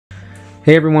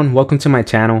Hey everyone, welcome to my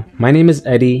channel. My name is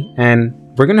Eddie and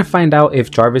we're going to find out if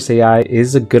Jarvis AI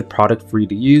is a good product for you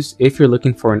to use if you're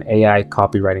looking for an AI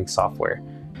copywriting software.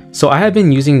 So I have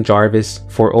been using Jarvis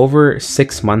for over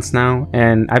 6 months now,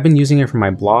 and I've been using it for my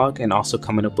blog and also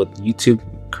coming up with YouTube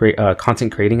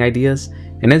content creating ideas,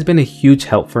 and it's been a huge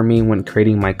help for me when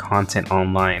creating my content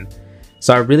online.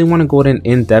 So I really want to go to an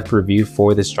in-depth review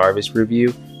for this Jarvis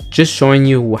review, just showing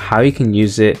you how you can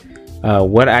use it,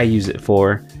 what I use it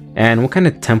for, and what kind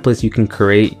of templates you can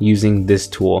create using this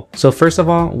tool. So first of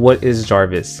all, what is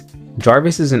Jarvis?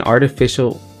 Jarvis is an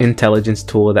artificial intelligence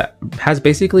tool that has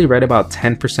basically read about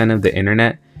 10% of the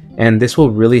internet, and this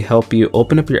will really help you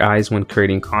open up your eyes when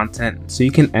creating content so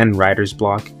you can end writer's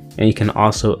block, and you can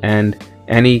also end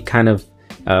any kind of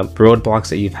roadblocks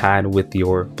that you've had with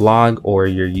your blog or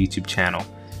your YouTube channel.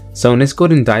 So let's go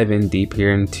ahead and dive in deep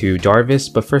here into Jarvis,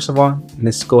 but first of all,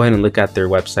 let's go ahead and look at their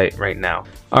website right now.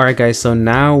 Alright guys, so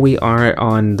now we are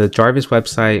on the Jarvis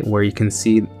website where you can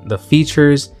see the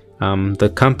features,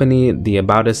 the company, the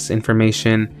about us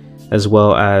information, as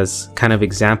well as kind of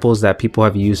examples that people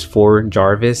have used for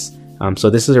Jarvis. So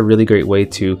this is a really great way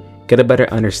to get a better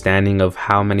understanding of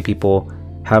how many people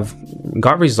have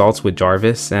got results with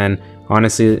Jarvis. And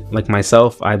honestly, like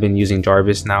myself, I've been using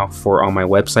Jarvis now for all my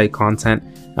website content.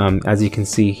 As you can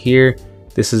see here,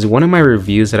 this is one of my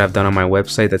reviews that I've done on my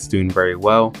website that's doing very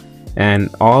well. And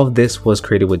all of this was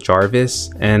created with Jarvis.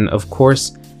 And of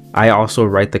course, I also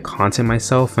write the content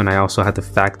myself and I also had to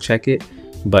fact check it.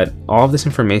 But all of this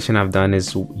information I've done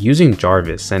is using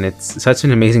Jarvis, and it's such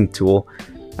an amazing tool.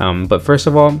 But first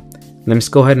of all, let's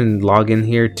go ahead and log in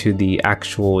here to the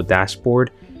actual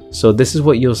dashboard. So this is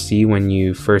what you'll see when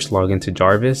you first log into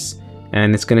Jarvis,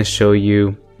 and it's going to show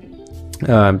you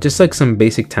just like some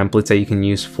basic templates that you can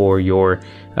use for your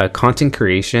content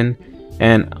creation.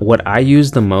 And what I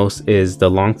use the most is the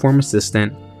long form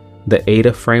assistant, the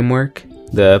ADA framework,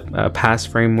 the PASS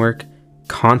framework,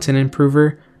 content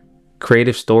improver,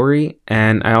 creative story,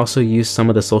 and I also use some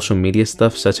of the social media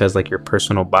stuff such as like your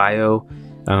personal bio,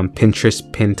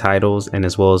 Pinterest pin titles, and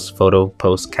as well as photo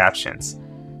post captions.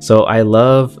 So I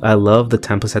love the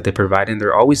templates that they provide, and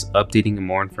they're always updating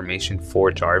more information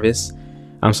for Jarvis.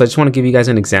 So I just want to give you guys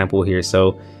an example here.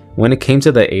 So when it came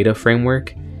to the ADA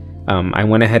framework, I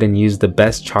went ahead and used the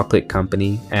best chocolate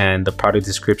company and the product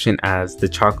description as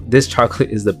this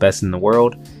chocolate is the best in the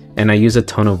world, and I use a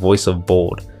tone of voice of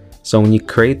bold. So when you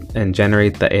create and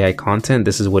generate the AI content,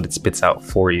 this is what it spits out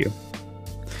for you.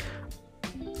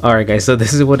 Alright guys, so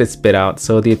this is what it spit out.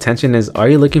 So the attention is, are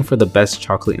you looking for the best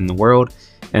chocolate in the world?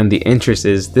 And the interest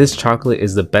is, this chocolate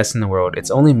is the best in the world.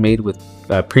 It's only made with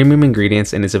premium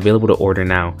ingredients and is available to order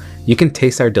now. You can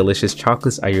taste our delicious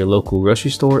chocolates at your local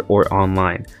grocery store or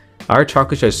online. Our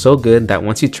chocolates are so good that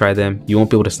once you try them, you won't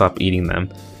be able to stop eating them.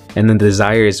 And then the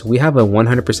desire is, we have a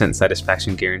 100%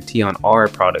 satisfaction guarantee on all our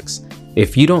products.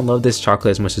 If you don't love this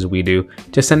chocolate as much as we do,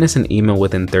 just send us an email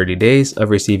within 30 days of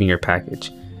receiving your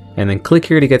package. And then click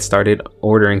here to get started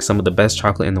ordering some of the best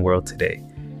chocolate in the world today.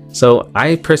 So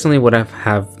I personally would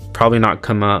have probably not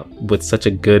come up with such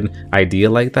a good idea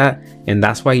like that, and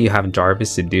that's why you have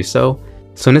Jarvis to do so.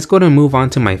 So let's go to move on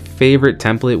to my favorite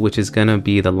template, which is gonna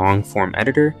be the long form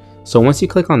editor. So once you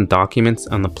click on documents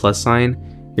on the plus sign,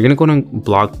 you're gonna go to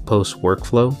blog post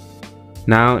workflow.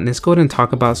 Now let's go ahead and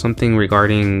talk about something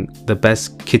regarding the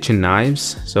best kitchen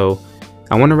knives. So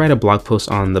I want to write a blog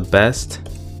post on the best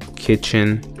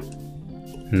kitchen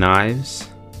knives,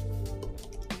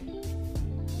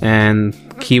 and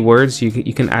keywords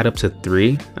you can add up to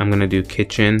 3. I'm gonna do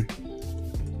kitchen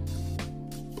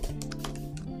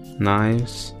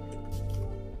knives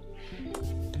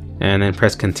and then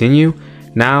press continue.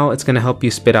 Now it's gonna help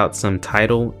you spit out some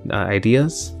title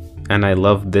ideas, and I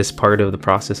love this part of the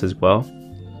process as well.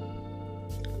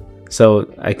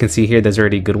 So I can see here there's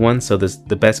already good ones. So there's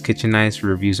the best kitchen knives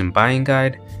reviews and buying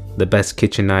guide, the best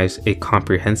kitchen knives a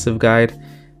comprehensive guide,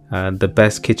 the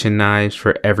best kitchen knives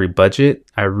for every budget.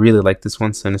 I really like this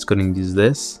one, so I'm just going to use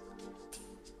this.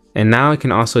 And now I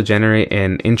can also generate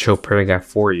an intro paragraph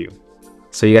for you,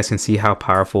 so you guys can see how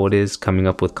powerful it is coming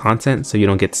up with content so you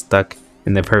don't get stuck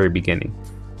in the very beginning.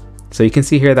 So you can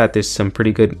see here that there's some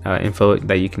pretty good info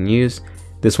that you can use.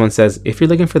 This one says, if you're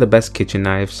looking for the best kitchen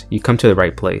knives, you come to the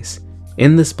right place.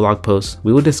 In this blog post,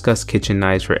 we will discuss kitchen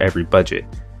knives for every budget.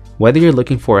 Whether you're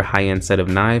looking for a high-end set of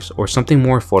knives or something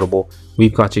more affordable,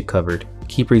 we've got you covered.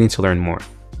 Keep reading to learn more.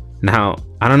 Now,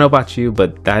 I don't know about you,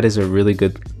 but that is a really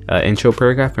good intro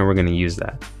paragraph, and we're going to use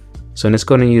that. So let's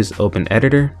go and use Open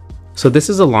Editor. So this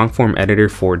is a long form editor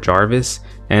for Jarvis,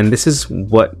 and this is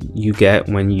what you get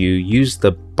when you use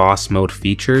the boss mode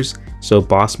features. So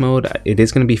boss mode, it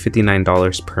is going to be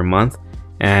 $59 per month,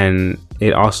 and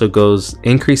it also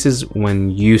increases when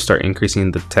you start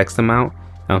increasing the text amount.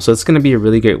 So it's going to be a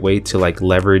really great way to like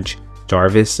leverage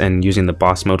Jarvis and using the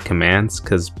boss mode commands,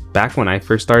 because back when I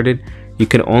first started, you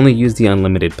could only use the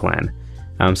unlimited plan.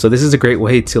 So this is a great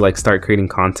way to like start creating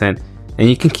content, and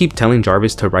you can keep telling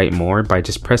Jarvis to write more by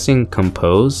just pressing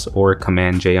compose or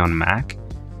command J on Mac.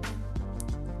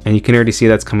 And you can already see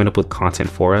that's coming up with content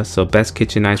for us. So best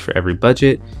kitchen knives for every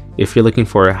budget. If you're looking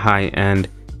for a high-end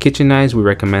kitchen knives, we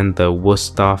recommend the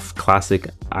Wusthof Classic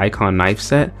Icon knife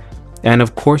set. And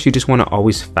of course, you just want to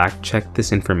always fact check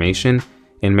this information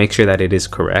and make sure that it is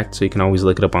correct. So you can always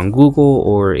look it up on Google,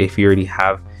 or if you already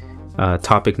have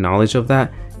topic knowledge of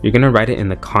that, you're going to write it in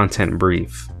the content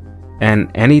brief.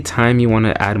 And anytime you want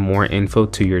to add more info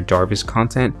to your Jarvis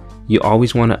content, you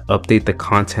always want to update the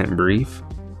content brief,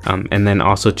 and then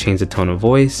also change the tone of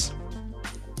voice.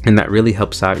 And that really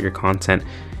helps out your content.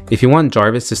 If you want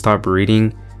Jarvis to stop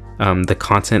reading the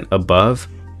content above,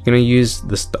 you're going to use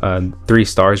the 3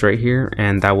 stars right here,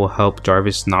 and that will help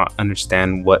Jarvis not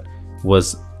understand what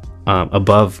was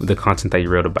above the content that you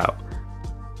wrote about.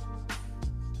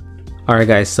 Alright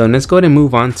guys, so let's go ahead and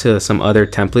move on to some other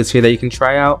templates here that you can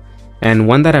try out. And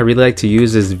one that I really like to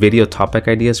use is video topic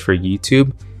ideas for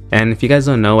YouTube. And if you guys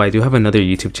don't know, I do have another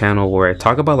YouTube channel where I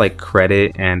talk about like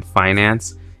credit and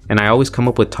finance, and I always come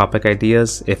up with topic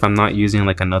ideas if I'm not using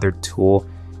like another tool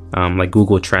like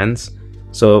Google Trends.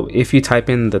 So if you type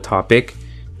in the topic,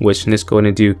 which let's go ahead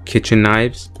and do kitchen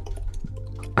knives.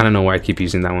 I don't know why I keep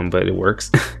using that one, but it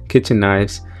works. Kitchen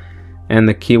knives, and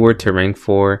the keyword to rank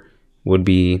for would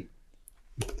be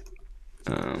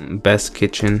best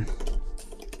kitchen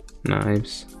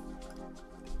knives.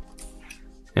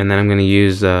 And then I'm going to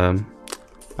use I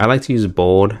like to use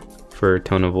bold for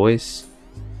tone of voice,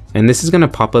 and this is going to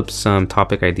pop up some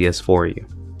topic ideas for you.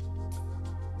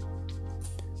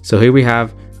 So here we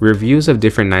have reviews of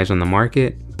different knives on the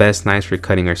market, best knives for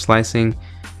cutting or slicing,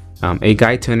 a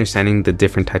guide to understanding the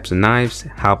different types of knives,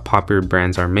 how popular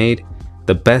brands are made,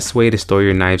 the best way to store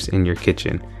your knives in your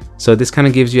kitchen. So this kind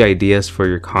of gives you ideas for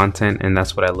your content, and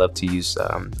that's what I love to use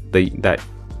that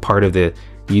part of the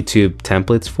YouTube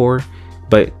templates for.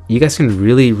 But you guys can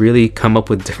really come up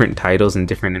with different titles and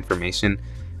different information.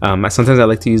 Sometimes I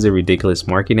like to use the ridiculous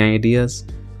marketing ideas,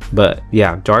 but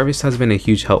yeah, Jarvis has been a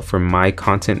huge help for my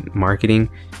content marketing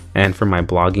and for my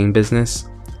blogging business.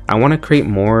 I want to create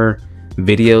more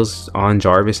videos on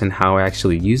Jarvis and how I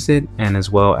actually use it, and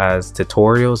as well as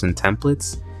tutorials and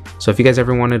templates. So if you guys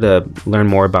ever wanted to learn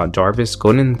more about Jarvis, go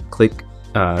ahead and click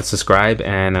subscribe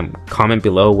and comment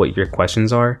below what your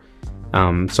questions are,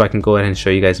 so I can go ahead and show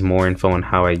you guys more info on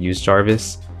how I use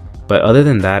Jarvis. But other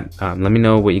than that, let me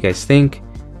know what you guys think.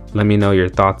 Let me know your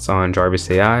thoughts on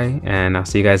Jarvis AI, and I'll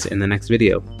see you guys in the next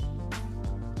video.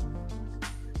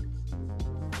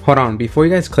 Hold on, before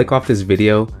you guys click off this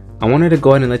video, I wanted to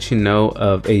go ahead and let you know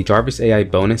of a Jarvis AI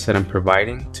bonus that I'm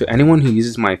providing to anyone who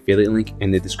uses my affiliate link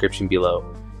in the description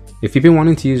below. If you've been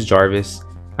wanting to use Jarvis,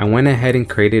 I went ahead and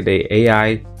created a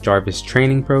AI Jarvis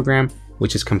training program,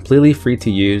 which is completely free to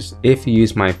use if you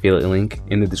use my affiliate link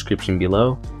in the description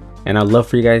below. And I'd love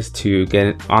for you guys to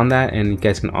get on that, and you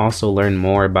guys can also learn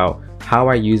more about how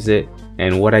I use it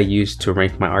and what I use to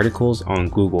rank my articles on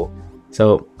Google.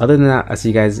 So other than that, I'll see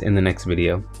you guys in the next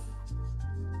video.